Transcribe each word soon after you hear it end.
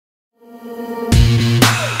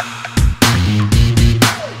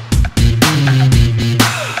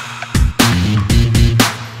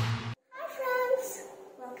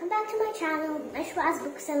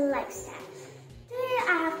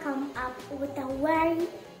a very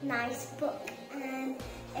nice book, and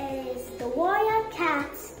it is The Warrior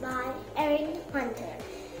Cats by Erin.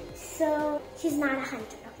 So she's not a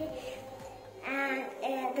hunter, okay?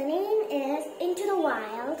 And the name is Into the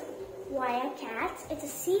Wild, Warrior Cats. It's a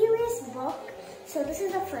serious book. So this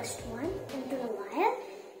is the first one, Into the Wild.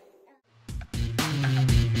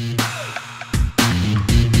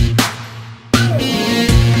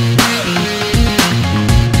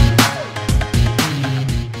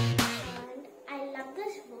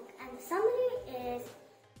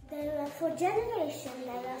 For generation,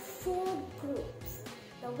 there are 4 groups: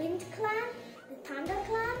 the Wind Clan, the Thunder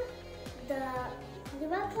Clan, the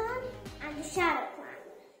River Clan, and the Shadow Clan.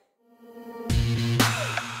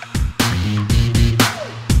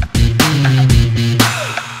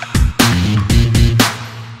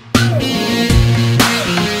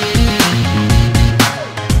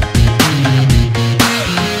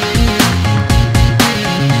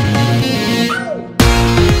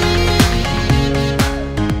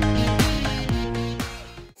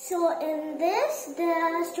 So in this,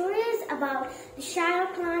 the story is about the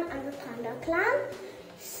Shadow Clan and the Thunder Clan.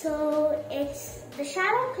 So it's the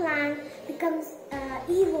Shadow Clan becomes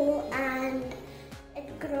evil, and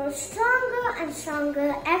it grows stronger and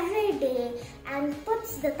stronger every day and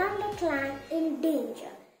puts the Thunder Clan in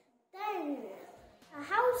danger. Then a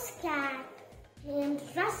house cat named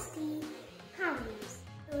Rusty comes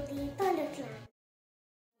to the Thunder Clan.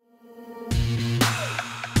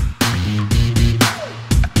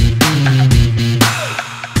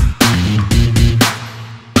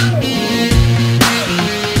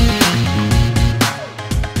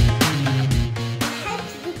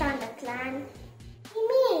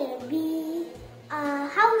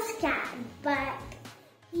 But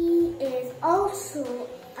he is also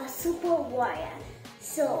a super warrior.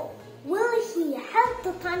 So will he help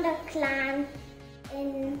the Thunder Clan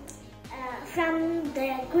from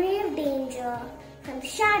the grave danger from the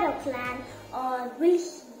Shadow Clan, or will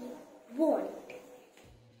he won't?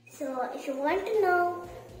 So if you want to know,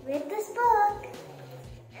 read this book,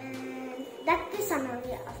 and that's the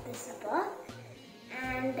summary of this book.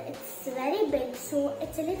 And it's very big, so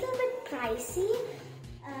it's a little bit pricey.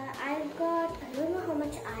 I don't know how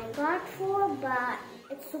much I got for, but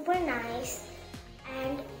it's super nice,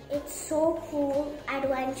 and it's so cool,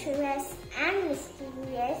 adventurous and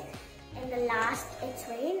mysterious. In the last, it's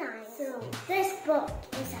very nice. So this book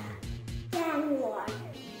is a gang war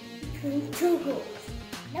between 2 groups.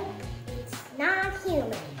 Nope, it's not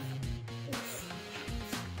human. It's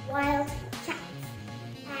wild cats,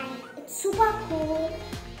 and it's super cool.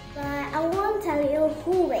 But I won't tell you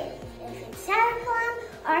who wins, if it's Shadow Clan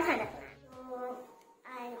or Thunder Clan. So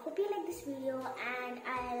I hope you like this video, and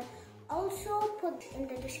I'll also put in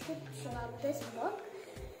the description of this book,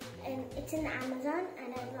 and it's in Amazon,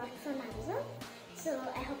 and I bought it from Amazon. So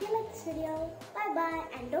I hope you like this video. Bye bye,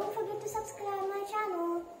 and don't forget to subscribe my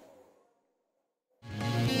channel.